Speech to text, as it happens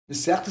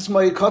Mesechtes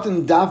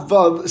Mayikot Daf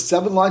Vav,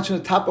 7 lines from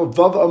the top of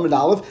Vav Amud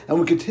Aleph, and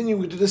we're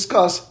continuing to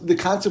discuss the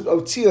concept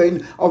of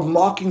tzion, of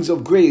markings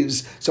of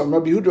graves. So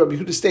Rabbi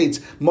Yehuda states,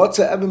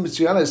 Matzah Eben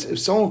Mitzianis, if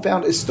someone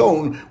found a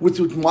stone which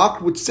was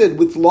marked with sid,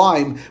 with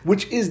lime,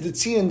 which is the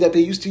tzion that they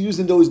used to use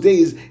in those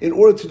days in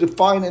order to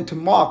define and to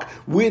mark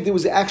where there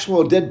was an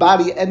actual dead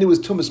body and there was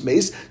tumas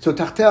mace, so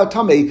Tachtei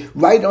Tameh,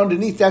 right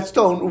underneath that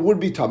stone would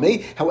be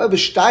Tameh. However,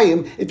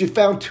 Shtayim, if you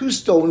found two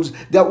stones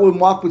that were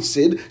marked with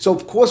sid, so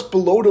of course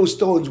below those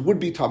stones would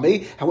be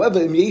Tameh. However,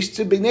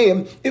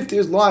 if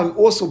there's lime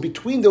also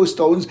between those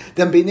stones,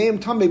 then Beineim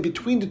Tameh,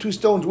 between the two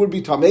stones would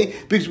be Tameh,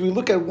 because we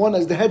look at one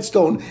as the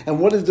headstone and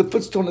one as the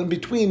footstone, and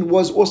between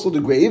was also the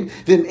grave.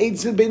 Then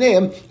Eitzin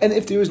Beineim, and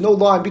if there is no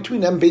lime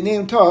between them,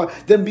 Beineim Tar,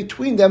 then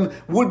between them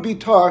would be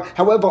Tar.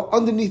 However,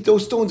 underneath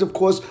those stones, of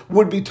course,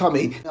 would be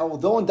Tameh. Now,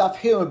 although in Daf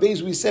Hir and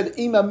Beis we said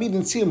Ima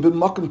Midin Tziyim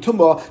B'Makom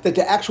Tumah, that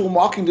the actual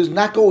marking does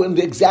not go in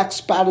the exact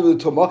spot of the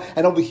Tumah,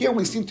 and over here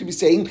we seem to be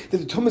saying that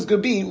the Tumah is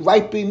going to be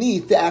right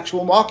beneath the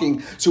actual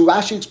marking. So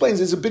Rashi explains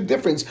there's a big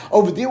difference.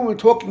 Over there we were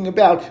talking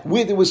about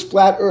where there was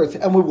flat earth,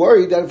 and we're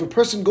worried that if a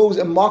person goes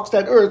and marks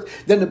that earth,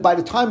 then by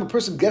the time a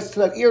person gets to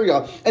that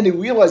area and they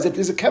realize that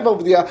there's a kev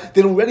over there,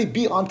 they'll already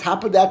be on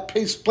top of that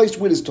place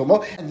where there's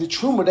tumah, and the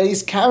truma that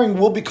he's carrying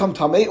will become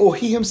tameh, or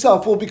he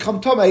himself will become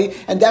tameh,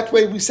 and that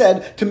way we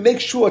said to make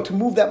sure to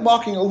move that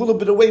marking a little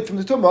bit away from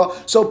the tumah,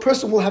 so a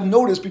person will have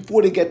notice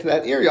before they get to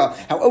that area.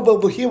 However,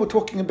 over here we're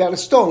talking about a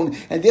stone,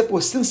 and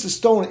therefore since the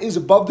stone is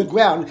above the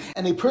ground,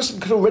 and a person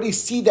could already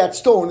see that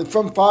stone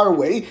from far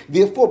away,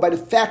 therefore by the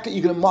fact that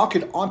you're going to mark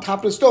it on top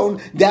of the stone,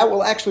 that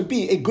will actually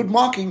be a good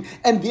marking,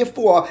 and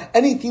therefore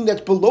anything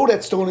that's below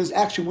that stone is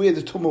actually where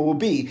the tumah will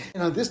be.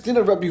 And on this din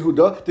of Rabbi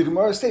Yehuda, the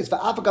Gemara states that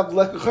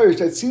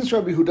it seems to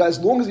Rabbi Yehuda, as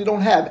long as you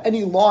don't have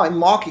any line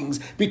markings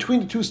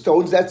between the two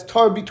stones, that's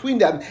tar between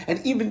them,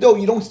 and even though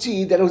you don't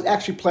see that it was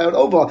actually plowed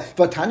over.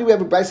 Vatani, we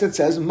have a brayse that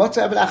says,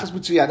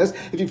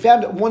 if you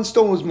found that one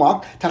stone was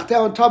marked,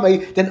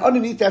 then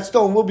underneath that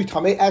stone will be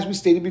tameh, as we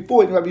stated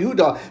before in Rabbi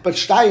Yehuda. But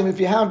Shtayim, if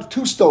you have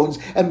two stones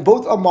and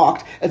both are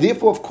marked, and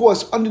therefore, of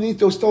course, underneath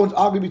those stones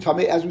are going to be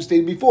tameh, as we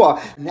stated before.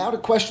 Now the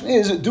question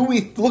is, do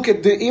we look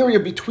at the area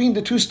between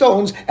the two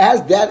stones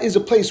as that is a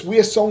place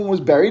where someone was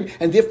buried,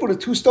 and therefore the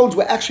two stones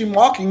were actually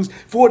markings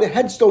for the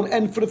headstone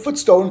and for the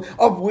footstone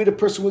of where the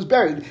person was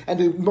buried? And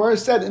the Gemara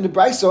said in the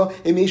Brisa,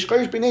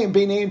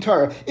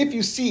 if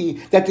you see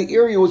that the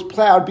area was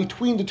plowed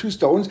between the two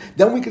stones,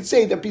 then we could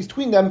say that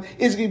between them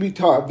is going to be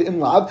tar. In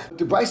Lav,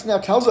 the Brisa now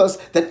tells us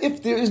that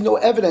if there is no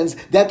evidence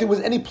that there was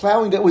any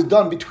plowing that was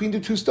done between the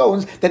two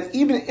stones, that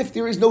even if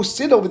there is no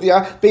sid over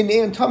there,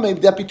 Beinei and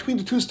Tameh, that between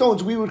the two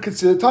stones we would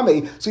consider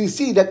Tameh. So you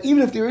see that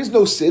even if there is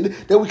no sid,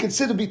 that we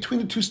consider between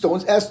the two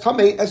stones as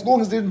Tameh, as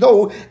long as there's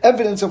no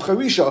evidence of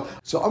Charisha.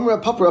 So Amar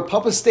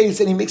Papa states,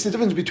 and he makes the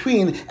difference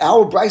between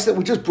our Brisa that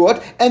we just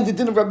brought and the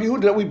din of Rabbi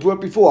Yehuda that we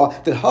brought before.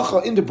 That Hacha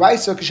in the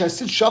Brisa,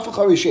 Kishasid Shafach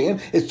Harishayin,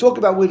 is talk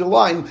about where the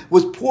lime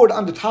was poured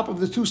on the top of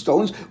the two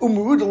stones,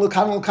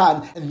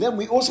 and then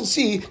we also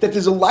see that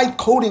there's a light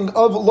coating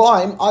of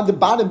lime on the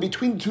bottom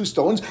between the two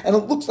stones, and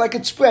it looks like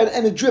it spread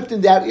and it dripped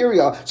in that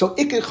area. So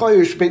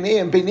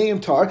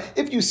Beineim tar,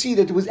 if you see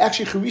that there was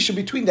actually charisha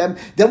between them,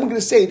 then we're going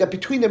to say that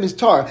between them is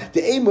tar.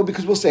 The aim,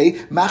 because we'll say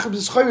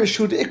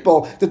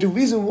that the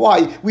reason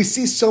why we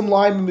see some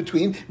lime in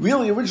between,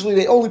 really originally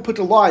they only put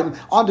the lime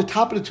on the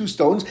top of the two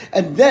stones,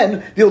 and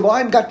then the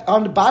lime got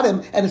on the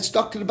bottom and it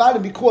stuck to the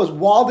bottom because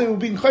while they were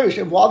being chayrish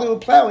and while they were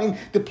plowing,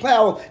 the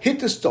plow hit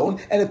the stone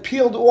and it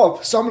peeled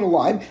off some of the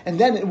lime, and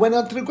then it went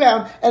onto the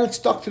ground and it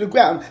stuck to the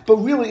ground. But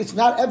really it's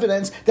not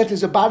evidence that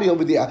there's a body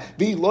over there.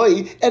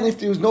 And if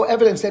there was no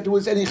evidence that there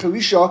was any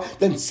charisha,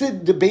 then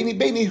sid the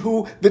beini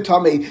hu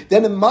v'tamei,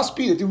 then it must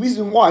be that the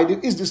reason why there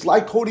is this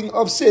light coating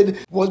of sid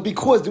was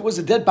because there was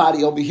a dead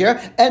body over here,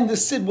 and the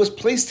sid was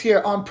placed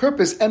here on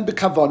purpose and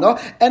bekavana,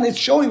 and it's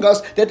showing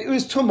us that there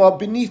is tumah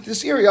beneath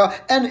this area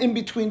and in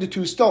between the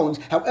two stones.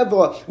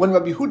 However, when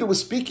Rabbi Yehuda was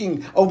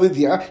speaking over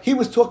there, he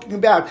was talking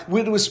about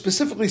where there was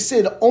specifically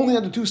sid only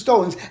on the two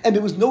stones, and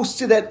there was no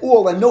sid at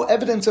all, and no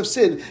evidence of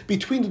sid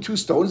between the two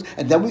stones.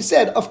 And then we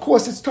said, of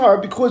course it's tar,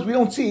 because we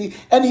don't see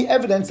any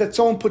evidence that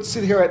someone put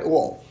sid here at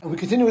all. And we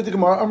continue with the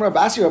Gemara. Amar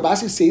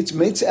Rabasi states,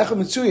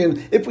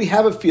 if we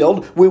have a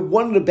field where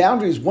one of the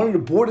boundaries, one of the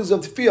borders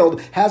of the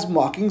field has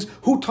markings,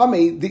 hu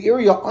tameh, the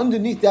area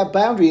underneath that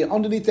boundary,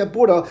 underneath that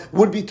border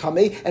would be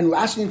tameh. And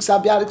Rashi and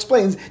Sabyat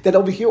explains that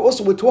over here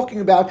also we're talking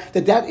about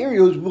that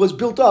area was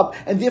built up,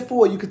 and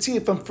therefore you could see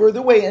it from further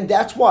away, and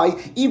that's why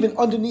even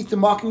underneath the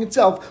marking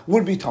itself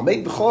would be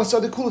tameh.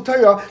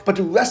 But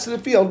the rest of the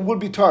field would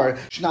be tar.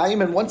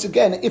 And once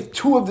again, if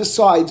two of the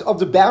sides of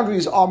the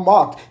boundaries are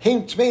marked,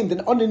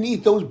 then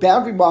underneath those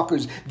boundary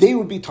markers, they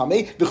would be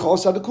tameh.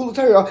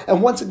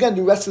 And once again,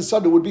 the rest of the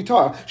sada would be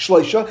tar.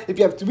 Shloisha, if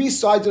you have three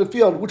sides of the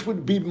field which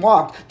would be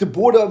marked, the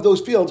border of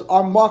those fields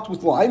are marked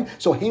with lime,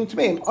 so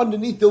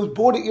underneath those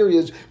border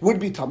areas would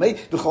be tameh.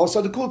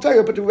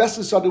 But the rest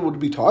of the sada would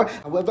be tar.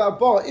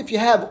 However, if you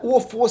have all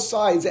four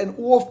sides and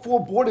all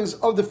four borders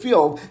of the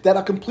field that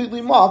are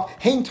completely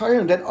marked,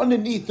 then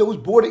underneath those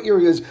border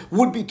areas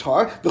would be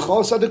tar,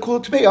 v'chol sada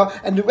kula tmeya,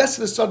 and the rest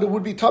of the sada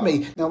would be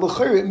tamei. Now,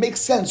 l'chayr, it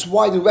makes sense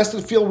why the rest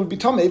of the field would be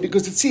tamei,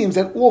 because it seems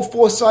that all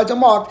four sides are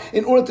marked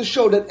in order to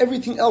show that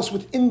everything else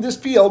within this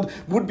field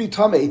would be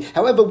tamei.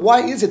 However,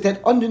 why is it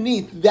that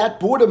underneath that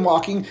border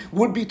marking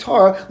would be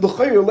tar?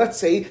 L'chayr, let's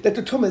say that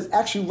the tumah is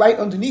actually right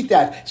underneath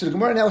that. So the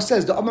Gemara now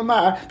says the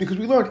Amamar, because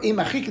we learned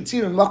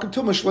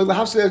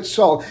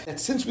that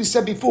since we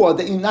said before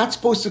that you're not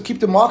supposed to keep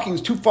the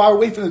markings too far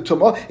away from the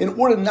tumah in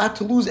order not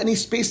to lose any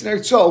space in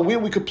Eretz Yisrael where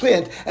we could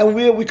plant and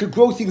where we could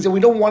grow things, and we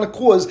don't want to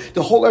cause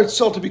the whole Eretz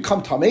Yisrael to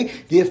become tamei.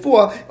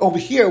 Therefore, over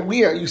here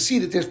where you see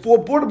that there's four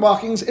border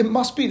markings, it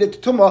must be that the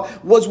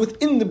tumah was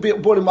within the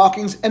border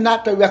markings and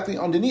not directly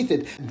underneath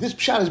it. This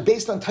pshat is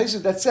based on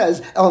Taisus that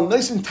says El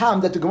Noisin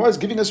Tam, that the Gemara is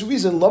giving us a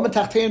reason.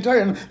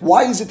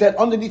 Why is it that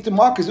underneath the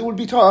markers it would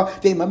be tar?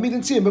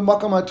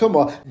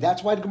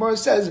 That's why the Gemara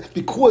says,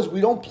 because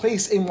we don't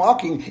place a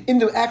marking in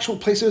the actual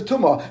place of the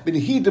tumah.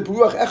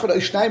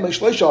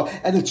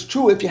 And it's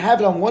true, if you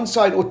have it on one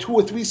side or two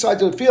or three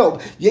sides of the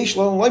field,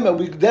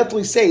 we could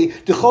definitely say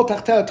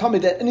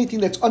that anything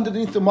that's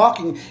underneath the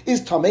marking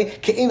is tamei,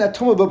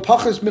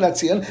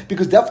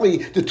 because definitely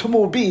the tumah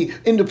will be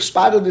in the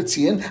spot of the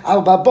tzion.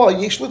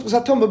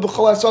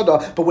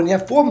 But when you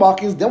have four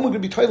markings, then we're going to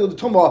be told the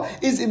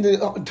tumah is in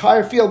the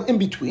entire field in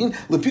between,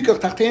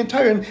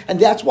 and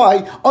that's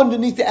why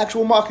underneath the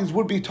actual markings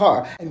would be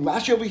tar. And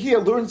Rashi over here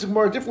learns the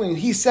Gemara differently, and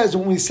he says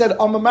when we said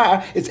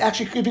Amamar, it's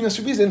actually giving us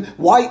a reason.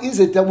 Why is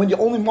it that when you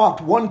only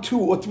marked 1, 2,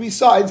 or 3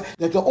 sides,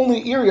 that the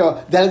only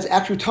area that is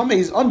actually tamei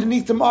is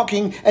underneath the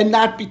marking and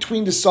not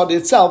between the sada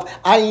itself,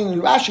 Ayin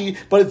and Rashi?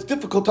 But it's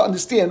difficult to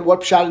understand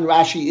what Pshat and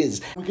Rashi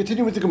is. We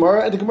continue with the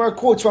Gemara, and the Gemara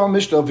quotes from our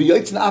Mishnah,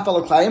 V'yotzin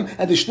afal Klayim,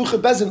 and the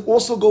Shluchei Bezin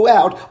also go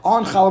out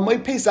on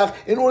Chalamoid Pesach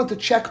in order to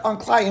check on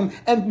Klayim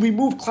and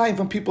remove Klayim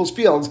from people's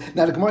fields.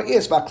 Now the Gemara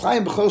asks about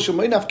Klayim b'chol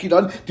shemoy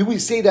nafkidan. Do we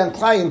say that on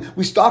Klayim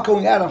we start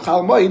going out on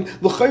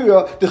Chalamoid?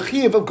 L'chayra, the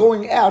chiyuv of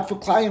going out for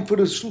Klayim for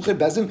the Shluchei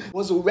Bezin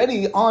was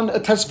already on a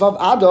Tesvav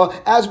Adar,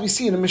 as we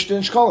see in the Mishnah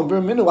in Shkolim.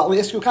 Very minute, I'll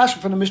ask you a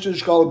question from the Mishnah in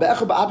Shkolim.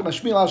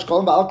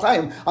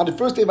 On the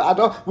first day of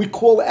Adar, we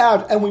call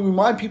out and we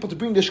remind people to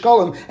bring the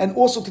Shkolim and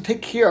also to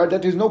take care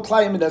that there's no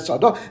Klayim in that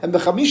Sada. And the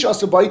Chamisha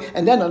Asabai,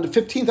 and then on the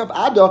 15th of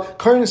Adar,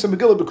 Karnas and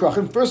Megillah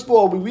b'Krachim. First of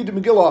all, we read the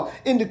Megillah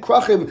in the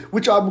Krachim,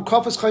 which are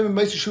Mukafas Chaim and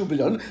Meishu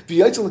Shubidon,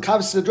 V'yaytzel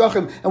L'Kavas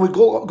Zedrachim, and we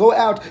go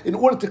out in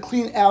order to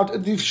clean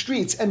out the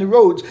streets and the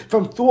roads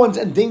from thorns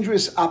and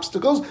dangerous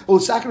obstacles,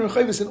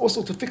 and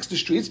also to fix the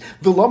streets,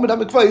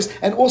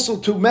 and also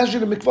to measure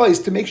the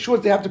mikvahs to make sure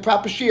that they have the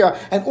proper shear,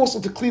 and also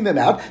to clean them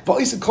out.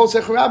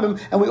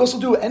 And we also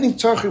do any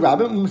tzarchi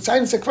rabbim,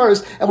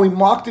 and we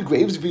mark the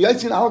graves,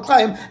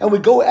 and we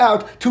go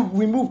out to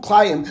remove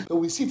klayim. But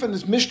we see from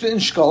this Mishnah in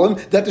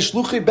Shkolim that the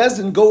Shluchei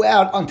Bezin go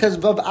out on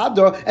Tezvav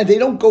Adar, and they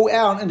don't go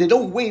out and they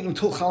don't wait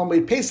until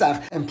Chalamoid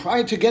Pesach. And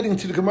prior to getting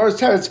to the Gemara's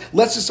teretz,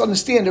 let's just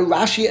understand that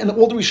Rashi and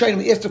all the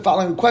Rishonim asked the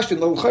following question: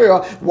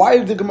 why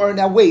did the Gemara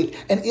now wait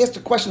and ask the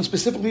question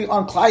specifically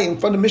on Klayim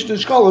from the Mishnah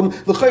in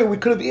Shkolim? We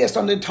could have asked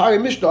on the entire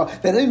Mishnah.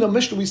 That in the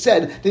Mishnah we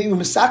said that you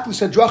misaklu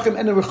said drachim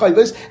and the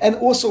rechayvos, and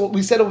also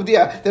we said over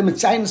there that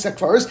mitzayin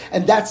sekvaros,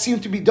 and that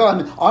seemed to be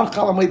done on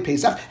Chalamoid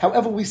Pesach.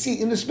 However, we see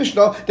in this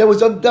Mishnah that was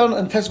done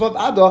on Tesvav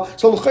Adar,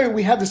 so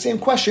we had the same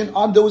question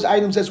on those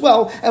items as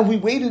well, and we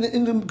waited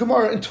in the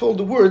Gemara until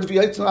the words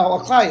v'yatzon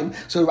al Klayim.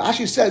 So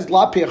Rashi says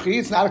la pechi,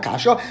 it's not a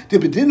kasha. The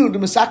bedinu the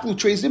misaklu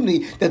trei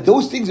zimni, that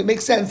those things it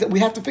makes sense that we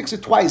have to fix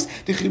it twice.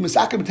 The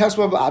misakim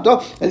Tesvav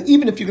Adar, and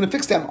even if you're going to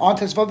fix them on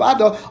Tesvav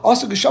Adar,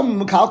 also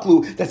gesham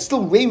mekalklu, that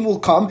still rain will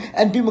come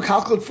and be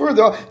mekalklu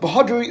further.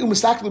 V'hadri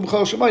u'misaklu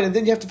b'chol shemayim, and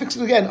then you have to fix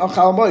it again on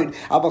Chalamoid.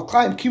 Aval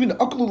Klayim kivin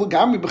aklu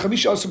legamri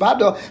b'chamisha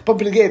asabada, but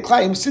b'negei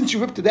Klayim, since you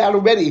ripped it out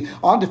already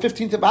on the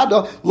 15th of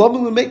Adar,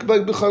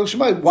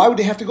 why would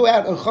they have to go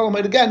out on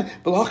Chalamoid again?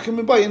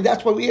 And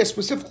that's why we ask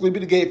specifically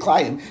b'negei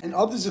Klayim. And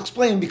others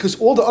explain because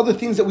all the other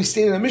things that we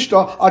state in the Mishnah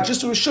are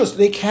just a reshus.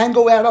 They can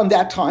go out on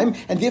that time,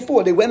 and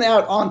therefore they went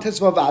out on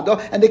Tesvav Adar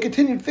and they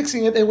continued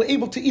fixing it, and were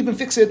able to even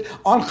fix it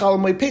on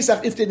Chalamoid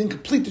Pesach if they didn't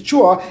complete the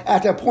chore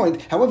at that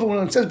point. However, when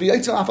it says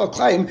v'yatzon afal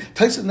Klayim,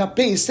 Taisus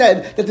Nabei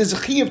said that there's a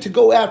chiyuv to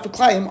go out for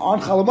Klayim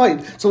on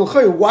Chalamoid. So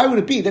why would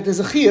it be that there's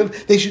a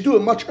chiyuv? They should do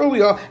it much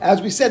earlier,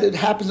 as we said it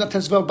happens on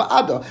Tesvav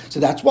Ba'ada. So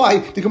that's why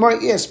the Gemara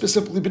is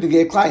specifically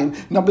b'negei Klayim.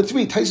 Number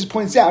 3, Taisus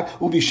points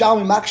out will be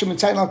Shalmi Makshim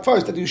Mitzayin al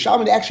first, that the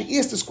Yushalmi actually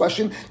asked this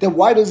question. Then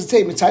why does it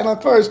say Mitzayin al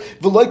first?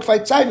 V'loik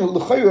fight Tzayinu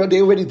l'chayra,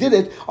 they already did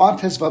it on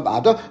Tesvav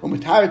Ba'ada.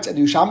 U'mitaretz, and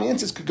the Yushalmi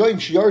answers Kagoyin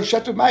Shiyor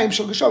Shetu Mayim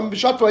Shel Geshamim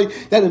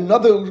V'Shatvay, that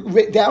another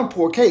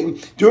downpour came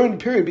during the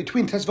period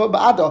between Tesvav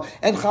Ba'ada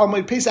and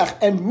Chalamoid Pesach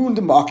and ruined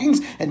the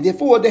markings, and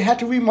therefore they had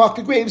to remark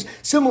the graves,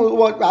 similar to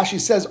what Rashi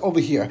says over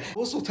here.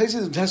 Also,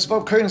 Taisus and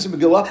Tesvav Karnas and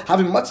Megillah,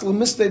 having matzah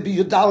l'misnei be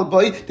Yudal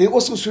Boy, they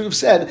also should have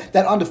said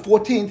that on the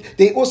 14th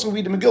they also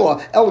read the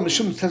Megillah. El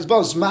Mishum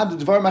Tesvav Zmad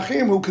Dvar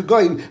Machim Hu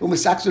Kagoyin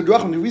U'Misakz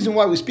Drachim. The reason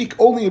why we speak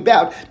only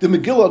about the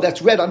Megillah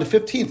that's read on the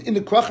 15th in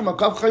the Krachim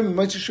Akav Chaim and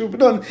Ma'aseh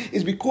Shuvadon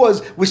is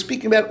because we're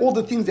speaking about all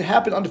the things that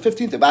happened on the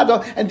 15th of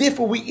Adar, and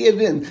therefore we add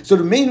in. So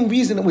the main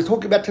reason that we're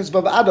talking about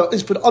Tesvav Adar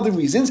is for other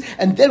reasons,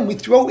 and then we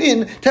throw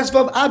in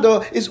Tesvav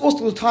Adar is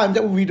also the time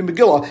that we read the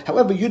Megillah.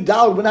 However,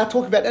 Yudal, we're not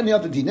talking about any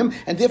other dinim,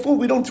 and therefore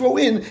we don't throw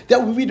in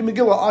that we read the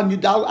Megillah on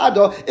Yudal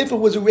Adar if it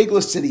was a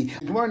regular city.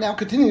 The Gemara now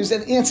continues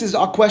and answers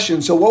our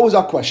question. So what was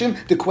our question?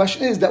 The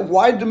question is that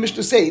why did the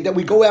Mishnah say that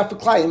we go out for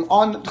Klayim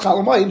on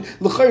Chol Hamoed?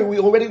 L'chayr, we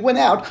already went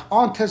out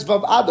on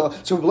Tesvav Adar.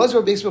 So Rabbi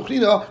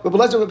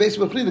Lezer Rabbi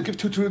Bechina give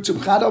two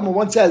terutzim.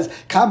 One says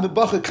Kam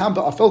v'bacha, Kam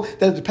v'afel,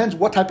 that it depends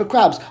what type of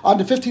crabs. On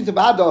the 15th of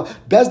Adar,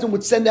 Bezdin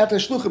would send out their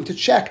shluchim to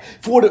check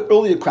for the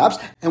earlier crops,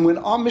 and when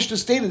our Mishnah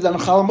stated that on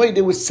Chol Hamoed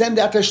they would send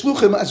out their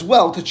shluchim as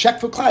well to check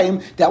for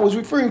Klayim, that was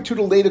referring to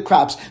the later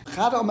crops.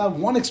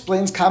 One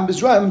explains Kam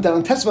Bizraim that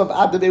on Tesvav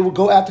Adar they would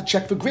go out to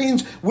check for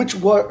grains which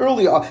were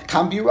earlier,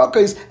 Kam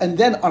Birakos, and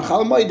then on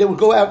Chol Hamoed they would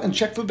go out and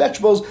check for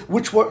vegetables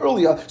which were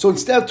earlier. So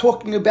instead of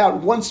talking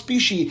about one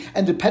species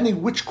and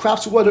depending which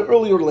crops were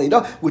earlier or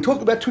later, we're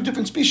talking about two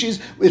different species.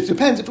 It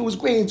depends if it was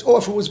grains or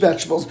if it was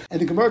vegetables.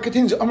 And the Gemara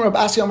continues, Amar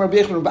Rabasi, Amar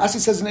Bechon. Rabasi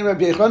says in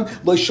Rabbi Bechon,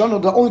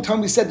 Loishano, the only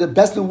time we said that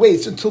Bezdin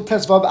waits until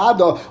Tesvav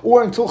Adar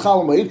or until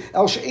Chol Hamoed,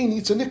 El She'ein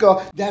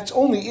Yitzanika, that's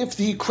only if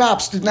the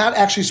crops did not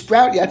actually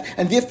sprout yet,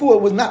 and therefore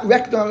was not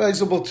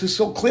recognizable to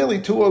so clearly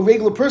to a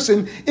regular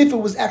person if it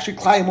was actually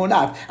Klayim or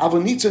not.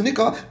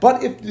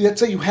 But if, let's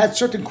say, you had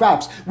certain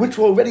crops which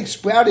were already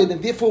sprouted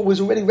and therefore was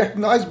already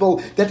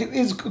recognizable that it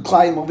is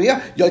Klayim over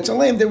here,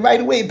 then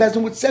right away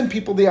Bezdin would send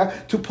people there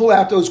to pull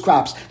out those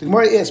crops. The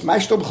Gemara asks,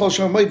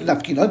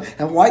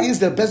 and why is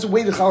there Bezdin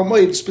waited Chol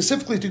Hamoed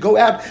specifically to go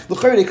out?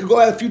 They could go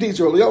out a few days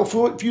earlier or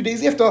a few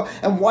days after,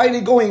 and why are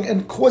they going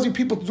and causing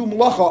people to do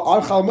malacha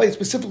on Chol Hamoed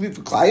specifically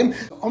for Klayim?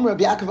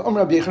 Rabbi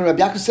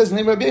Yaakov says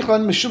in Rabbi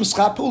Yechon,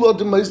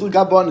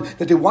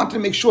 that they wanted to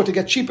make sure to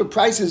get cheaper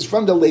prices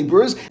from the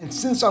laborers, and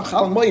since on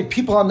Chol Hamoed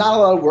people are not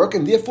allowed to work,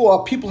 and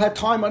therefore people had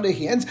time on their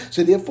hands,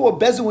 so therefore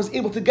Bezdin was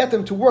able to get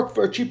them to work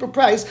for a cheaper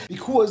price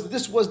because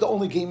this was the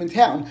only game in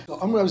town. So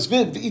Rav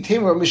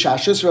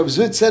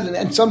Zvid said,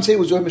 and some say it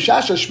was Rav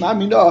Mishasha, Shema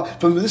Mina,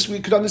 from this we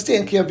could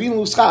understand,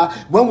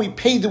 when we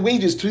pay the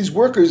wages to these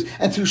workers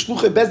and to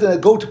Shluchei Bezdin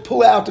that go to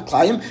pull out the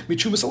Klayim,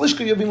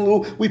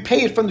 we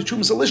pay it from the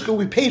Trumas Alishka,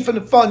 we pay it from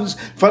the funds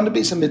from the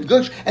base of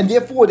Mikdash, and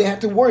therefore they have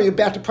to worry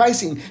about the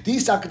pricing. If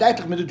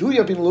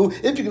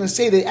you're going to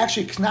say they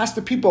actually knas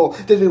the people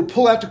that they will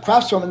pull out the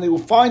crops from and they will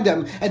find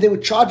them and they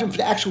would charge them for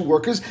the actual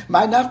workers,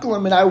 why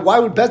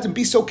would Bezdin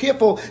be so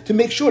careful to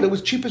make sure that it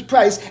was cheapest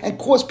price and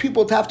cause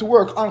people to have to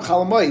work on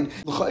Chol Hamoed?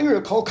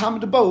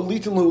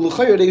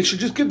 They should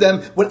just give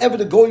them whatever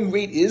the going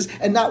rate is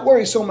and not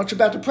worry so much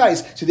about the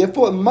price. So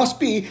therefore it must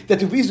be that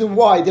the reason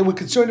why they were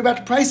concerned about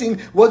the pricing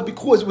was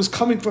because it was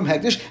coming from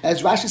Hegdish.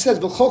 As Rashi says,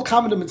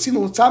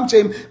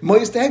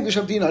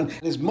 and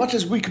as much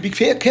as we could be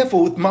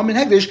careful with Mam and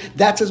Hegdish,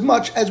 that's as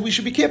much as we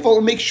should be careful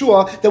and make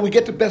sure that we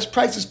get the best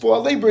prices for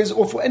our laborers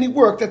or for any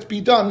work that's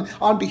be done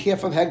on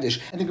behalf of Hegdish.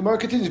 And the Gemara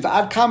continues,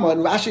 V'ad Kama,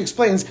 and Rashi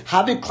explains,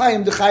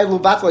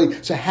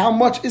 so how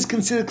much is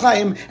considered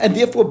Klayim, and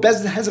therefore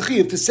Bezdin has a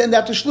chiyuv to send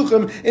out the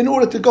shluchim in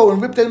order to go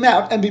and rip them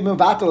out and be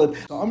mevatel it.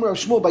 So Amar Rav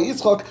Shmuel Bar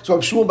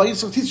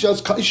Yitzchak teaches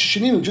us,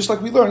 just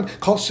like we learned,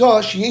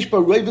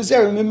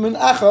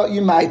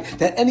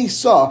 that any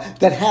saw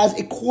that has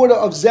a quarter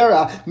of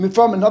zera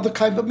from another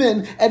kind of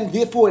min, and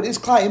therefore it is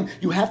Klayim,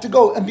 you have to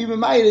go and be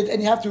memayed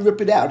and you have to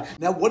rip it out.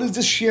 Now, what does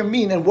this shear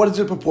mean, and what is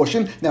the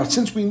proportion? Now,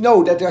 since we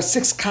know that there are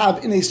 6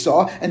 kav in a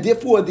saw, and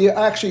therefore there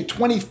are actually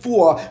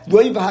 24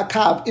 roiv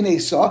hakav in a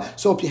saw,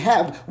 so if you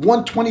have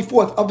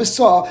 1/24 of a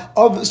saw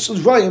of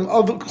Zrayim,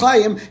 of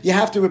Klayim, you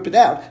have to rip it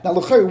out. Now,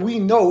 we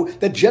know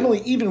that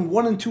generally even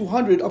 1 in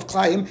 200 of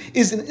Klayim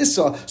is an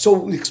Issa. So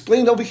we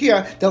explained over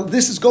here that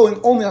this is going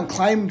only on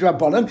Klayim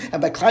Drabanan,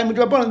 and by Klayim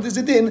Drabanan there's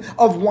a din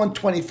of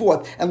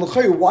 1/24. And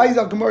why is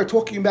our Gemara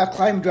talking about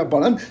Klayim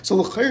Drabanan? So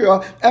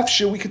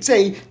we could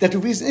say that the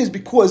reason is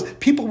because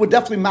people were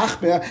definitely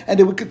machmer and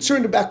they were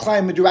concerned about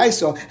Klayim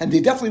Midraisa, and they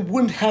definitely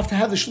wouldn't have to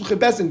have the Shluchei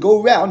Bezdin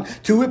go around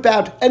to rip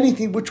out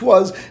anything which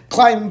was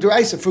Klayim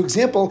Midraisa. For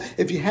example,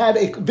 if you had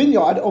a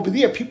vineyard over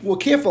there, people were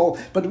careful,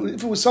 but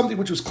if it was something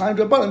which was Klayim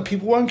Drabanan,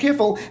 people weren't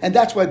careful, and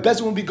that's why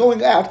Bezdin would be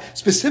going out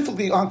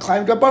specifically on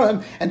Klayim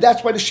Drabanan, and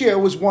that's why the share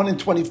was 1 in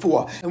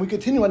 24. And we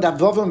continue on that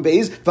Vav and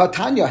Beis,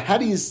 Vatanya, how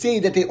do you say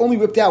that they only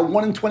ripped out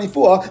 1 in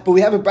 24, but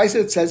we have a brisa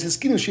that says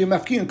Hiskinu Shia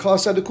Mafkin Kala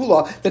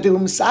Sadakula, that they were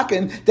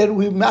misakin, that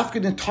we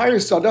mafkin entire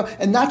sada,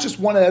 and not just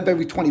one out of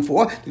every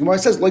 24. The Gemara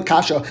says, Loi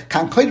Kasha,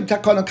 Kan Koidim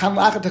Takana, Kan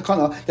Lacha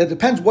Takana, that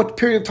depends what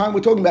period of time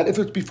we're talking about, if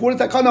it's before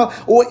the Takana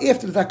or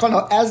after the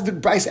Takana, as the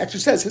Brisa actually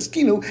says,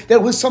 Hiskinu, that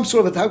it was some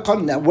sort of a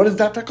Takana. Now, what is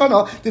that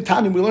Takana? The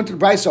Tani, we learned to the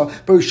Brisa,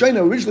 but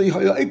Rishayna originally,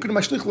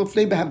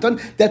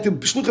 that the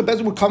Shluchei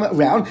Bezdin would come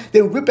around,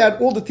 they would rip out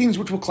all the things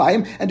which were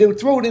Klayim, and they would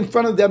throw it in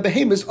front of their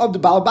behemoths of the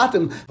Baal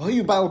Batim.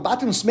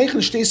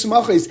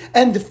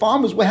 And the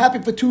farmers were happy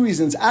for 2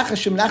 reasons.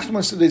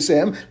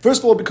 First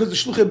of all, because the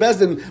Shluchei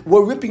Bezdin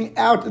were ripping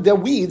out their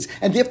weeds,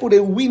 and therefore they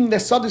were weeding their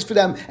sadis for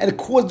them, and it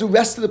caused the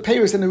rest of the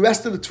payers and the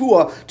rest of the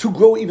Tuah to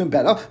grow even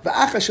better.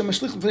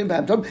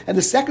 And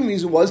the second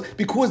reason was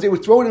because they were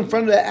throwing it in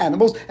front of their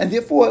animals, and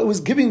therefore it was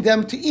giving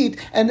them to eat,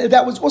 and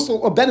that was also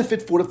also a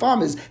benefit for the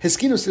farmers.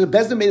 Heskinu said the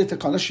Bezdin made a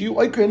takana shiu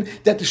oikrin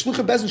that the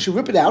shlucha Bezdin should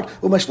rip it out,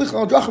 or my shlucha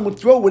al drachim would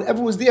throw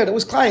whatever was there that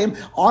was klayim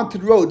onto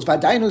the roads.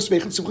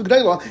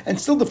 And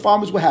still the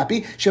farmers were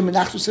happy.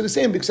 Shemenachsu said the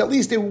same because at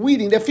least they were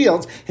weeding their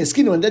fields.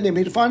 Heskinu, and then they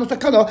made a final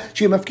takana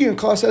shemafkir and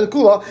kala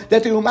sadakula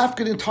that they were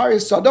mafkir the entire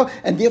sada,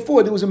 and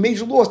therefore there was a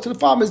major loss to the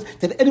farmers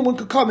that anyone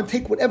could come and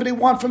take whatever they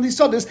want from these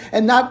sadas,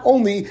 and not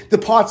only the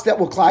parts that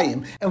were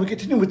klayim. And we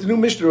continue with the new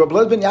Mishnah. Rabbi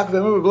Elazar ben Yaakov.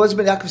 Remember, Rabbi Elazar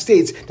ben Yaakov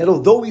states that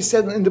although we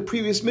said in the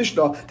previous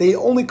Mishnah they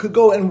only could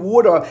go and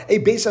water a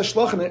beis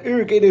hashlach in an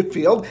irrigated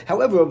field,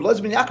 however, Rabbi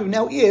Elazar ben Yaakov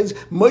now is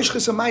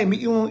moishches hamayim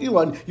mi'ilan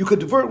ilan. You could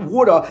divert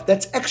water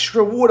that's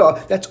extra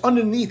water that's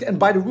underneath and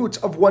by the roots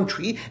of one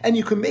tree, and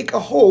you can make a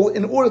hole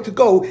in order to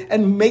go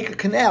and make a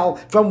canal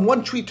from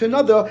one tree to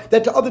another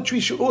that the other tree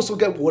should also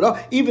get water,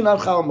 even on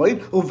Chol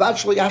Hamoed.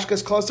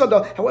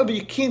 However,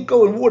 you can't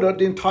go and water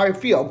the entire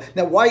field.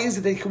 Now, why is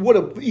it that you can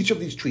water each of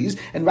these trees?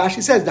 And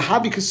Rashi says the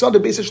Habi Kasada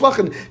Beis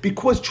Hashlachin,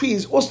 because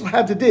trees also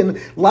have the din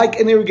like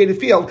an irrigated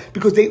field,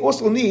 because they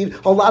also need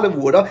a lot of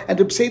water. And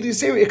to say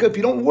this area, if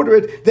you don't water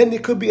it, then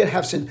it could be a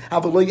hefsin.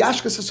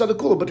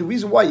 But the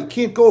reason why you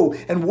can't go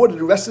and water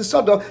the rest of the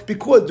sada,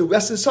 because the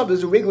rest of the sada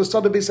is a regular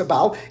sada Beis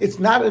Habal. It's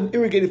not an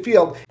irrigated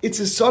field. It's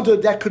a sada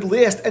that could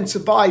last and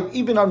survive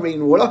even on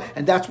rainwater,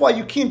 and that's why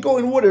you can't go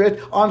and water it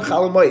on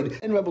Chol Hamoed.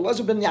 And Rabbi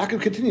Elazar ben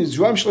Yaakov continues,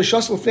 that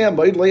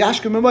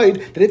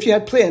if you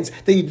had plants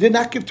that you did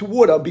not give to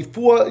water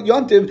before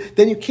Yontiv,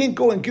 then you can't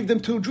go and give them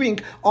to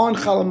drink on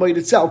Chol Hamoed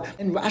itself.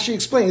 And Rashi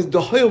explains,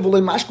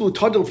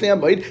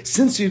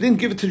 since you didn't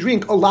give it to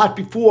drink a lot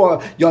before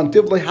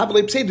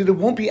Yontiv, there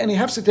won't be any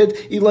hefsetet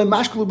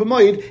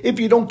if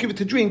you don't give it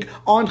to drink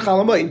on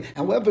Chol Hamoed.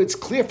 However, it's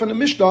clear from the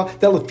Mishnah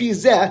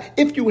that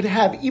if you would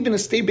have even a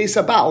stay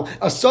beis habal,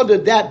 a sada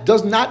that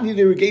does not need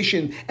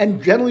irrigation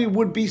and generally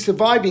would be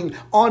surviving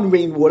on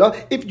rainwater,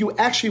 if you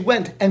actually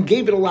went and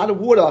gave it a lot of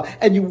water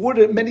and you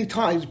watered it many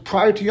times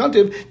prior to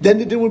Yontiv, then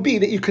the din would be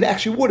that you could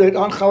actually water it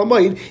on Chol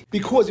Hamoed,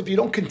 because if you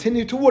don't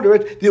continue to water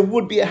it, there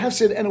would be a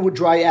hefsid and it would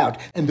dry out.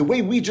 And the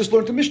way we just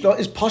learned the Mishnah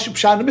is Pashup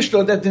Pshat the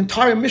Mishnah, that the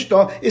entire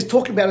Mishnah is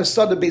talking about a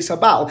sada beis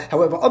habal.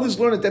 However, others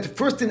learn it that the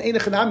first din Ein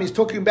Chanami is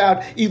talking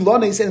about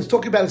Ilanes and it's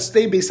talking about a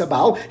stay beis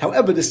habal.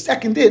 However, the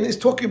second din is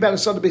talking about a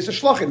sada beis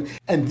hashlachin.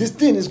 And this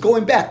din is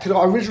going back to the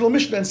original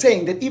Mishnah and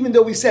saying that even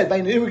though we said by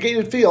an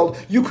irrigated field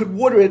you could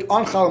water it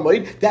on Chol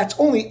Hamoed, that's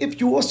only if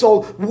you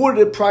also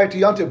watered it prior to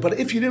Yontiv. But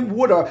if you didn't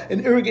water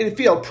an irrigated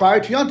field prior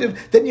to Yontiv,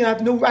 then you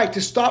have no right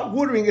to start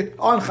watering it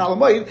on Chol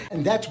Hamoed.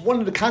 And that's one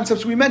of the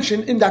concepts we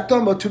mentioned in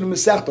Dakdama to the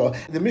Masechta.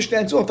 The Mishnah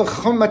ends off the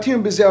Chacham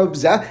Matir B'Zeh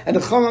B'Zeh, and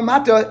the Chacham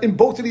Mata in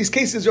both of these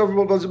cases are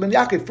Rabbi Elazar ben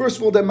Yaakov. First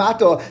of all, the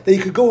Mata that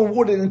you could go and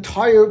water an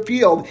entire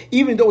field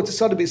even though it's a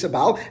sada beis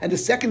habal, and the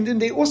second din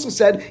they also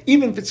said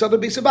even if it's sada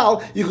beis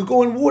habal, you could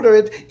go and water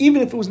it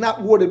even if it was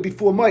not watered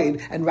before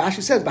Moed. And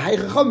Rashi says,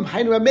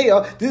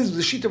 this is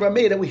the sheet of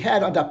Rameya that we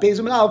had on Daf Beis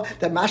Amud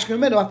that Mashkin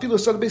Ramenu Afilu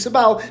Sada Beis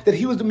Habal, that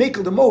he was the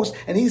maker the most,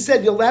 and he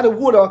said you're allowed to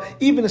water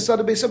even a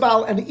Sada Beis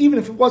Habal, and even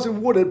if it wasn't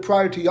watered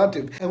prior to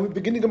Yontiv. And we're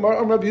beginning to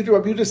Rabbi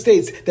Yehuda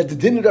states that the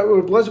din that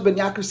Rabbi Elazar ben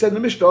Yaakov said in the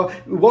Mishnah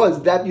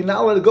was that you're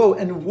not allowed to go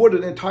and water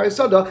the entire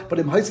Sada, but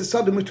in Haisa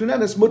Sada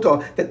Mutunanis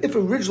Muta, that if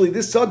originally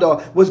this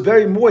Sada was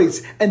very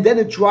moist and then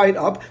it dried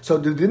up, so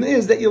the din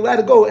is that you're allowed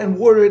to go and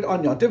water it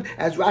on Yontiv,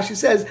 as Rashi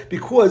says,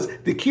 because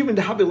the Kivin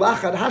de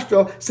Havilachad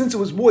Hashtra, since it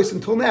was moist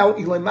until now,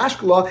 Ilay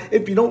Mashkala,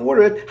 if you don't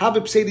water it,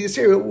 Havib Sedi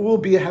Assyria will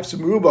be a Hefsa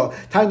Meruba.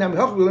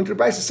 We learned to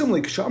the Brisa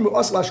similarly.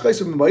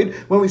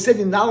 When we said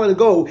you're not allowed to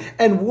go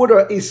and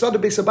water a Sada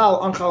Beis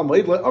Habal on Chol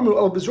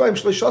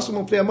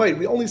Hamoed,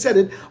 we only said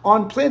it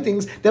on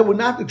plantings that were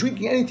not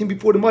drinking anything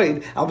before the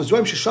Moed.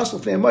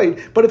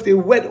 But if they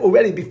were wet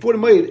already before the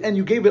Moed and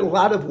you gave it a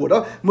lot of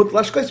water,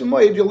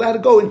 you're allowed to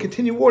go and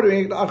continue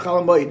watering it on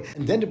Chol Hamoed.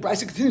 And then the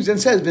Brisa continues and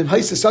says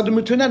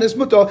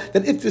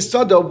that if the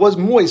Sada was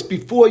moist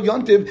before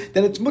Yontiv,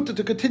 then it's mutter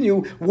to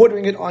continue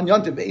watering it on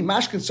Yontiv.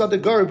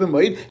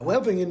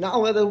 However, you're not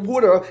allowed to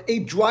water a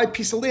dry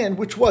piece of land,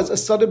 which was a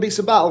Sada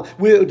Beis Habal,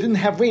 where it didn't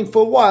have rain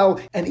for a while,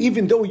 and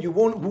even though you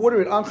won't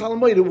water it on Chol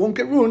Hamoed, it won't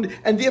get ruined,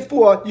 and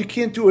therefore you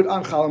can't do it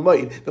on Chol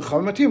Hamoed. The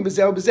Chacham Matir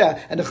B'Zeh B'Zeh,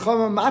 and the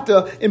Chacham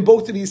Mata in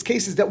both of these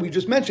cases that we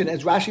just mentioned,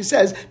 as Rashi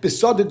says,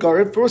 B'Sada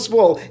Garib, first of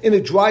all, in a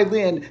dry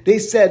land, they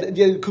said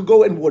you could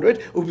go and water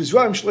it,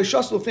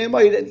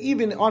 and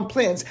even on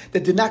plants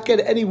that did not get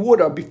any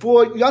water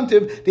before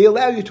Yontiv, they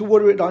allow you to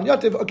water it on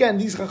Yontiv. Again,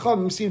 these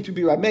Chacham seem to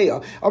be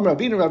Rameya.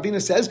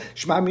 Ravina says,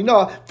 Shema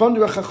Mina, from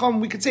the Chacham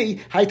we could say,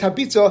 Hai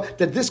Tabitza,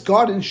 that this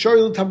garden,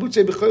 Sharil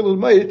Tabutze B'Chol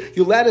Moed,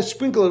 you're allowed to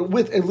sprinkle it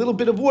with a little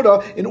bit of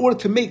water in order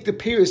to make the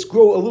pears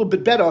grow a little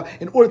bit better,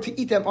 in order to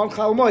eat them on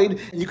Chol Hamoed,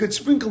 and you could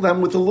sprinkle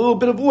them with a little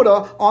bit of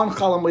water on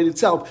Chol Hamoed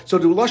itself. So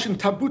the Lashon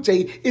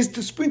Tabutze is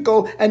to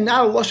sprinkle, and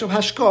not a Lashon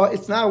Hashka,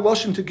 it's not a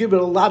Lashon to give it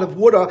a lot of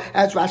water,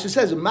 as Rashi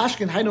says,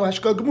 Mashkin Hainu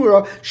Hashka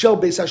Gemura, Shel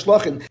Beis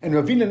Hashlachin. And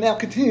Ravina now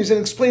continues and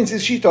explains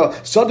his Shita,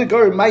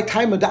 Sadagar, my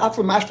time of the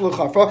Afla Mashval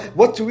Chafra,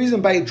 what's the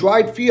reason by a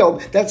dried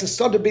field that's a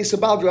Sada Beis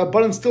Habal, the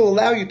Rabbanan still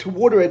allow you to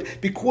water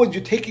it because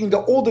you're taking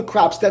the older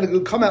crops that are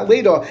going to come out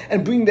later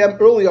and bring them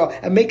earlier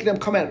and making them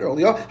come out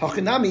earlier.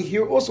 Hachinami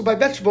here also by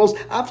vegetables,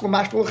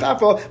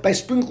 by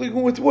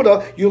sprinkling with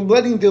water, you're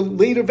letting the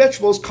later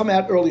vegetables come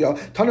out earlier.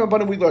 Tana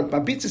Rabbanan we learned,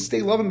 Mabitza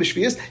stay loving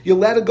b'shvius, you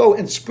let it go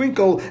and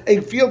sprinkle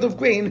a field of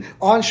grain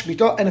on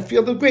Shemitah, and a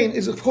field of grain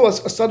is of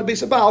course a sada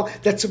base abal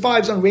that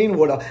survives on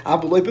rainwater.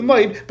 But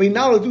you're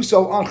not allowed to do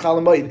so on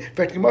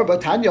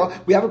Chalamoid.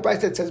 Tanya, we have a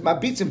price that says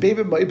Mabitza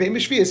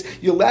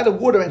b'shvius, you let it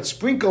water and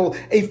sprinkle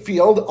a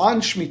field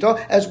on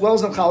Shemitah as well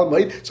as on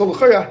Chalamoid. So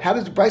how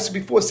does the price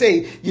before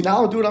say you're not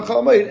allowed to do it on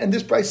Chalamoid, and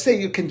this price say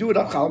you can do it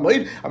on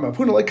Chalamoid?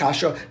 Rapuna like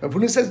Kasha.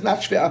 Rapuna says not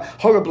shver.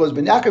 Horrible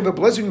ben Yaakov.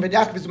 Blessing ben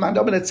Yaakov is the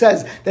mandam, and it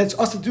says that it's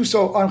us to do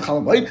so on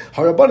Chalamoid.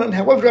 Harabanan,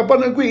 however,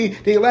 Rabbanan agree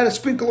they allow to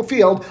sprinkle a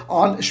field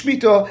on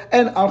Shemitah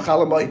and on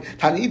Chalamoid.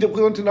 Tani either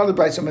we learn to another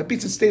brayso.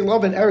 Mabitz and stay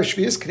love and eresh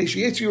shvius. Kadesh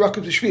yetzu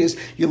yirakim to shvius.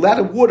 You allow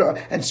to water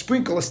and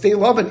sprinkle a stay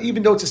love, and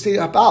even though it's a stay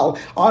habal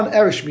on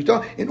eresh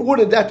Shemitah, in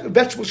order that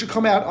vegetable should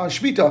come out on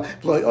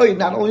Shemitah.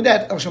 Not only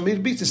that,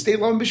 Mabitz and stay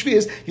love and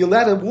b'shvius. You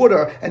allow to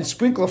water and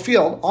sprinkle a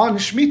field on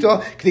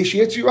Shemitah. Kadesh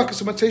yetzu yirakim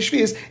to matzay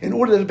shvius. In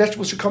order that the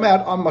vegetables should come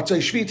out on matzay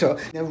shvita.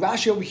 Now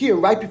Rashi over here,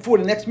 right before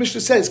the next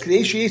Mishnah says,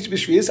 Kadesh yetzu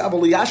b'shvius,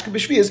 aval yashka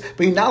b'shvius,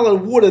 but you're not allowed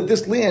to water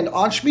this land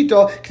on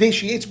Shemitah,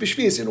 Kadesh yetzu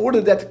b'shvius, in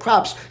order that the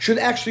crops should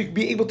actually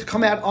be able to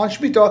come out on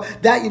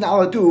Shemitah. That you're not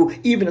allowed to do,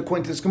 even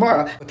according to this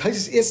Gemara. But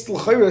Taisus is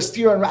l'chayra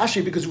steer on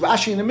Rashi, because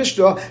Rashi in the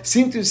Mishnah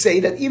seemed to say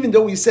that even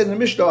though we said in the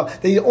Mishnah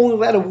that you only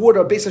allowed to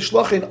water based on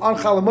shlachin on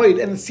Chalamoid,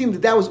 and it seemed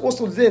that was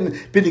also then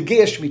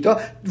b'negei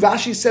Shemitah,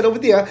 Rashi said over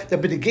there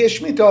that b'negei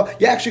Shemitah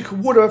you actually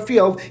could water a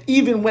field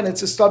even when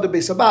it's a starter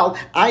base abal,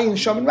 ayin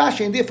sham and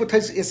Rashi, and therefore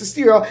Taisus is a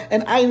stira,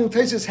 and ayin and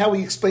Taisus is how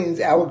he explains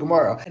our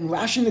Gemara. And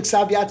Rashi in the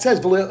Ksav says,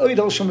 so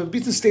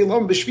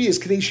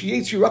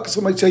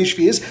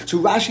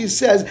Rashi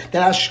says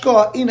that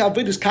Hashka in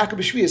Avedus Kaka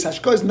b'Shvius.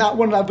 Hashka is not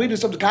one of the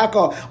Avedus of the Kaka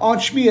on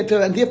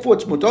Shmiyah, and therefore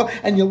it's mutter,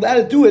 and you're allowed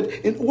to do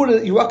it in order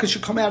that Yeraka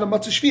should come out of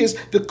Matzah Shvius,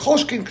 the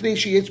Koshkin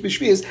Kadesh Yetz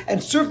b'Shvius,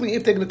 and certainly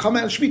if they're going to come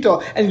out of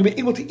Shemitah and you're going to be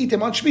able to eat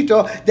them on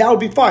Shemitah, that would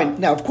be fine.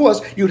 Now, of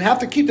course, you'd have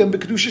to keep them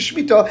b'Kedusha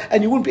Shemitah,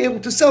 and you wouldn't be able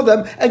to sell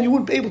them, and you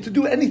wouldn't be able to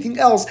do anything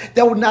else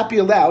that would not be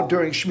allowed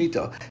during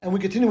Shemitah. And we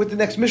continue with the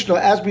next Mishnah.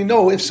 As we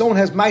know, if someone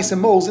has mice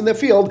and moles in their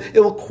field, it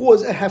will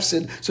cause a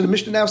hefsid. So the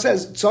Mishnah now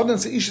says,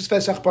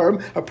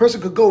 a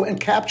person could go and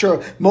capture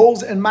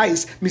moles and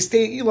mice,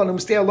 mistei ilan and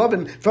mistei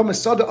alavin, from a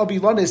sada of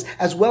ilanis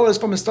as well as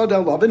from a sada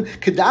alavin,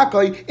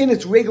 kedakai, in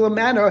its regular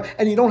manner,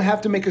 and you don't have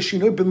to make a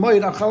shinoi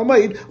b'mayid on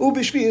chalamayid,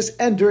 ubishvius,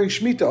 and during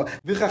Shemitah.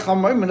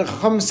 V'chachamim, and the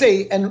chacham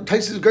say, and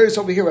Taisus Geras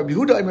over here, Rabbi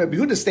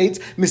Yehuda states,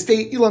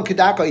 mistei ilan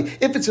kedakai,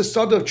 if it's a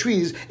sada of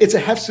trees, it's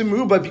a hefsid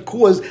meruba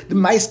because the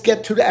mice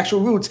get to the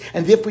actual roots,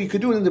 and therefore you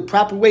could do it in the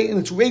proper way, in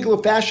its regular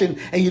fashion,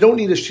 and you don't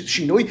need a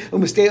shinoi,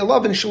 umistei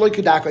alavin, shaloi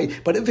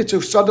kedakai. But if it's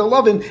a sada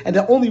alavin, and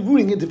they're only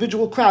rooting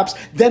individual crops,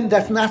 then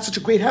that's not such a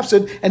great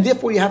hefsid, and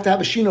therefore you have to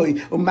have a shinoi.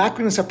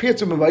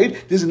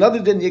 There's another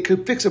din, you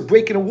could fix a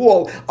break in a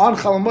wall on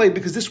chalamayid,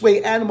 because this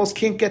way animals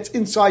can't get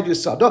inside your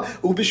sada.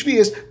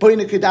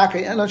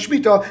 And on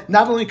Shemitah,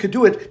 not only could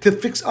do it to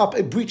fix up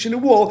a breach in the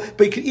wall,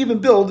 but you could even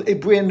build a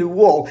brand new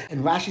wall.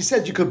 And Rashi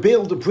says you could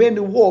build a brand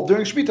new wall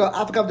during Shemitah,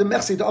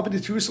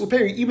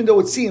 even though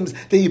it seems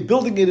that you're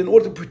building it in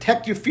order to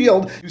protect your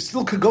field, you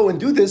still could go and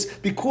do this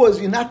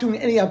because you're not doing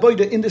any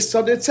avodah in the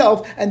sada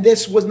itself, and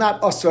this was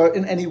not usher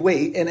in any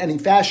way, in any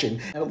fashion.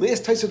 And the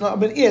last Taisus is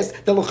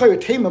that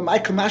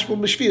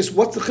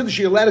what's the chiddush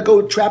you're allowed to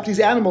go trap these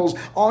animals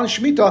on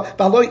Shemitah?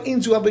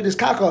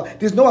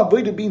 There's no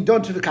avodah being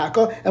done to the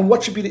kaka, and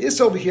what should be the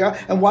is over here?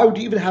 And why would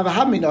you even have a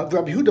hamina?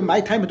 Rabbi Yehuda,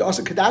 my time at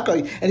asa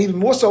kedakai, and even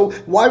more so,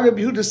 why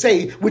Rabbi Yehuda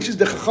say, which is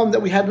the chacham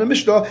that we had in the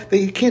Mishnah, that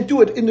you can't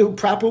do it in the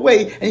proper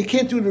way, and you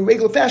can't do it in a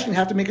regular fashion. You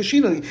have to make a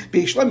shinoi.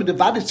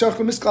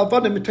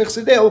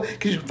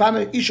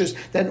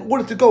 That in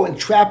order to go and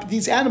trap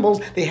these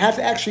animals, they have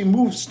to actually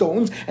move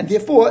stones, and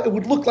therefore it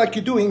would look like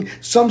you're doing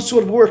some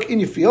sort of work in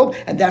your field,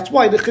 and that's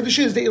why the chiddush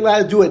is that you're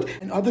allowed to do it.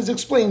 And others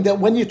explain that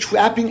when you're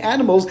trapping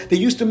animals, they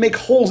used to make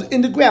holes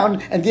in the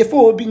ground, and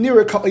therefore it would be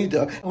nearer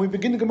ka'ida. And we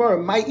begin the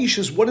Gemara, my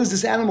ishus, what is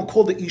this animal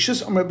called the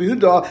ishus?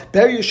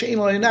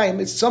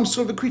 It's some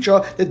sort of a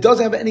creature that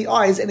doesn't have any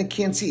eyes and it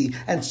can't see.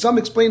 And some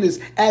explain this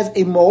as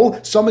a mole,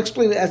 some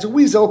explain it as a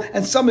weasel,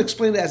 and some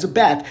explain it as a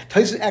bat.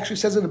 Taisus actually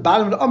says in the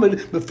bottom of the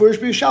Amud, the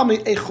first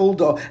B'Yishalmi, a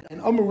cholda.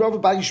 And Amud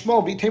Rav Bar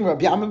Yishmael, V'Tem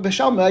Rabbi Yamin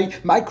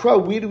B'Shalmei, my crow,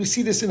 where do we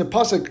see this in the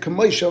pasuk?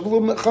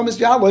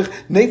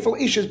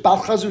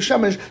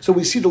 So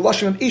we see the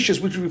lashon of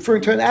ishus, which is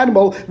referring to an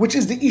animal, which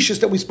is the ishus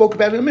that we spoke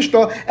about in the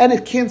Mishnah, and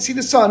it can't see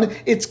the sun,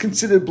 it's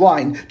considered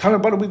blind.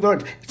 Tanabana we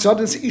learned,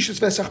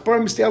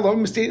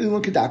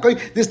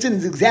 this din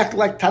is exactly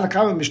like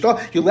Tanakama Mishnah.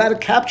 You're allowed to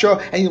capture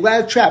and you're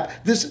allowed to trap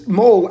this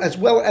mole as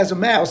well as a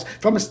mouse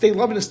from a state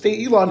love and a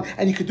state elon,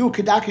 and you could do a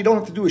kedaka, you don't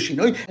have to do a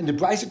shinoi. And the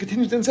Brisa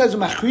continues and says,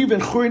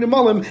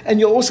 and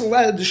you're also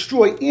allowed to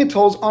destroy ant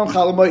holes on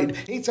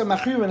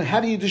Chalamoid. And how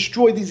do you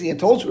destroy these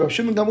ant holes? Rav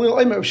Shimon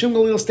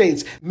Gamliel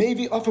states,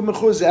 maybe off of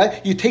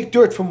mechuzeh, you take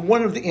dirt from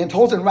one of the ant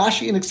holes, and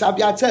Rashi in Ksav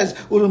Yad says,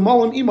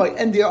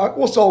 and there are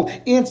also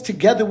ants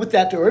together with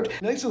that dirt.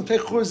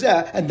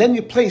 and then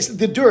you place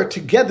the dirt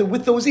together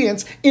with those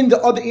ants in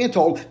the other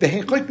anthole,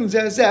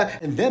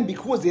 and then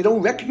because they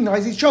don't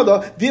recognize each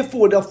other,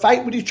 therefore they'll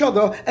fight with each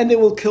other and they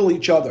will kill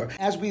each other.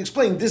 As we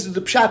explained, this is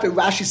the pshat that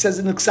Rashi says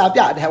in the Ksav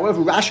Yad.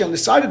 However, Rashi on the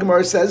side of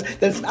Gemara says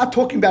that it's not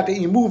talking about that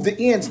you move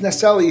the ants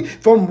necessarily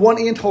from one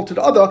anthole to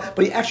the other,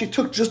 but you actually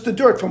took just the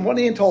dirt from one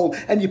anthole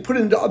and you put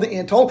it in the other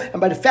anthole, and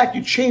by the fact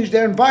you change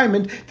their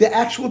environment, the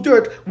actual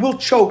dirt will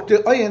choke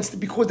the ants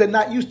because they're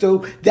not used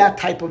to that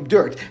type of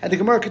dirt. And the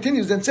Gemara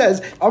continues and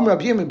says, the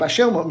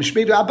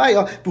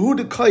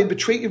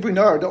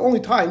only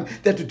time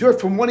that the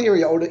dirt from one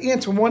area or the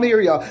ants from one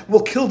area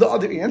will kill the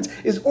other ants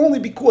is only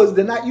because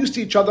they're not used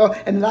to each other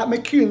and they're not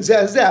makirin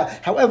zeh.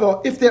 However,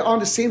 if they're on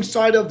the same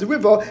side of the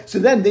river, so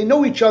then they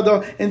know each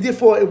other and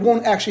therefore it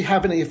won't actually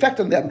have any effect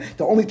on them.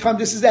 The only time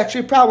this is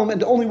actually a problem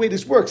and the only way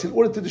this works in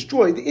order to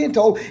destroy the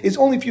anthole is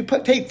only if you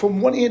take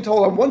from one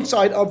anthole on one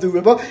side of the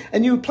river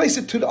and you place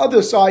it to the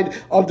other side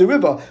of the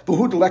river.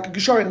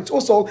 And it's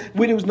also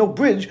where there was no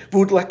bridge,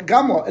 and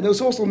there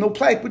was also no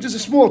plank, which is a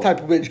small type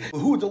of bridge.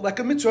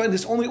 And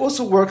this only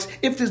also works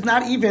if there's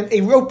not even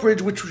a rope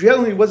bridge, which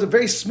generally was a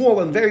very small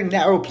and very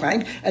narrow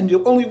plank, and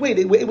the only way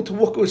they were able to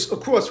walk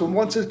across from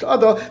one side to the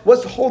other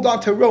was to hold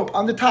on to a rope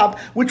on the top,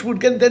 which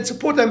would then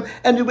support them,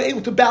 and they were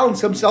able to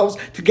balance themselves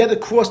to get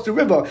across the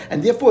river.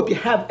 And therefore, if you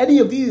have any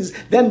of these,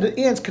 then the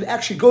ants could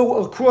actually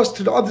go across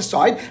to the other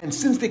side, and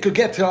since they could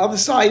get to the other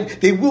side,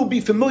 they will be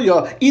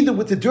familiar either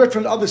with the dirt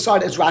from the other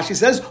side, as Rashi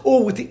says,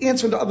 or with the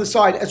ants from the other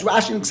side, as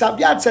Rashi and Ksav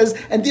Yad says,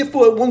 and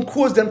therefore it won't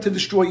cause them to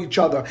destroy each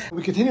other.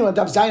 We continue on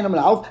Daf Zayin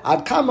Amud Aleph,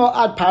 Ad Kama,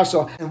 Ad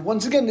Parsa. And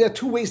once again, there are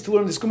two ways to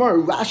learn this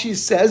Gemara. Rashi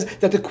says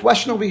that the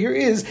question over here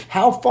is,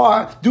 how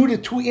far do the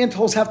two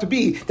antholes have to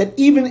be, that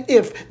even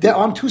if they're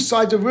on two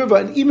sides of the river,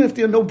 and even if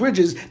there are no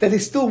bridges, that they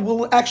still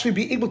will actually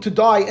be able to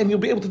die, and you'll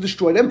be able to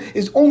destroy them,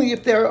 is only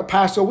if they're a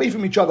parsa away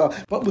from each other.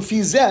 But with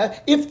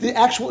Fizeh, if the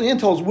actual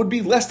antholes would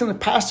be less than a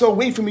parsa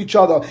away from each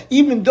other,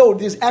 even though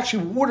there's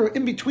actually water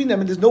in between them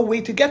and there's no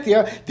way to get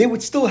there, they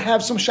would still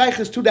have some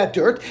shaykhs to that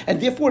dirt,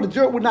 and therefore the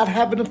dirt would not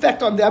have an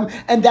effect on them,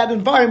 and that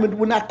environment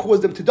would not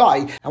cause them to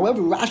die.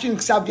 However, Rashi and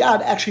Ksav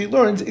Yad actually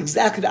learns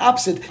exactly the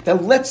opposite,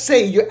 that let's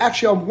say you're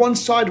actually on one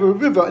side of a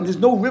river, and there's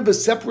no river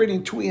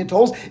separating two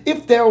antholes,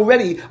 if they're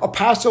already a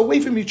parsa away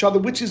from each other,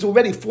 which is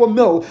already 4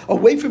 mil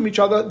away from each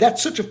other,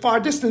 that's such a far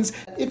distance,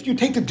 if you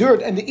take the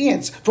dirt and the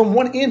ants from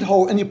one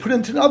anthole and you put it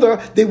into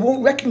another, they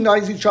won't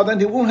recognize each other,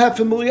 and they won't have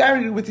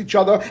familiarity with each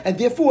other, and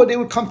therefore they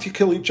would come to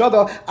kill each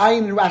other.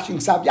 Ayin and Rashi and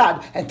Ksav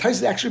Yad. And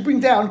Taisus actually bring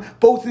down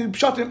both the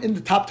pshatim in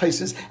the top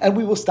Taisus, and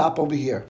we will stop over here.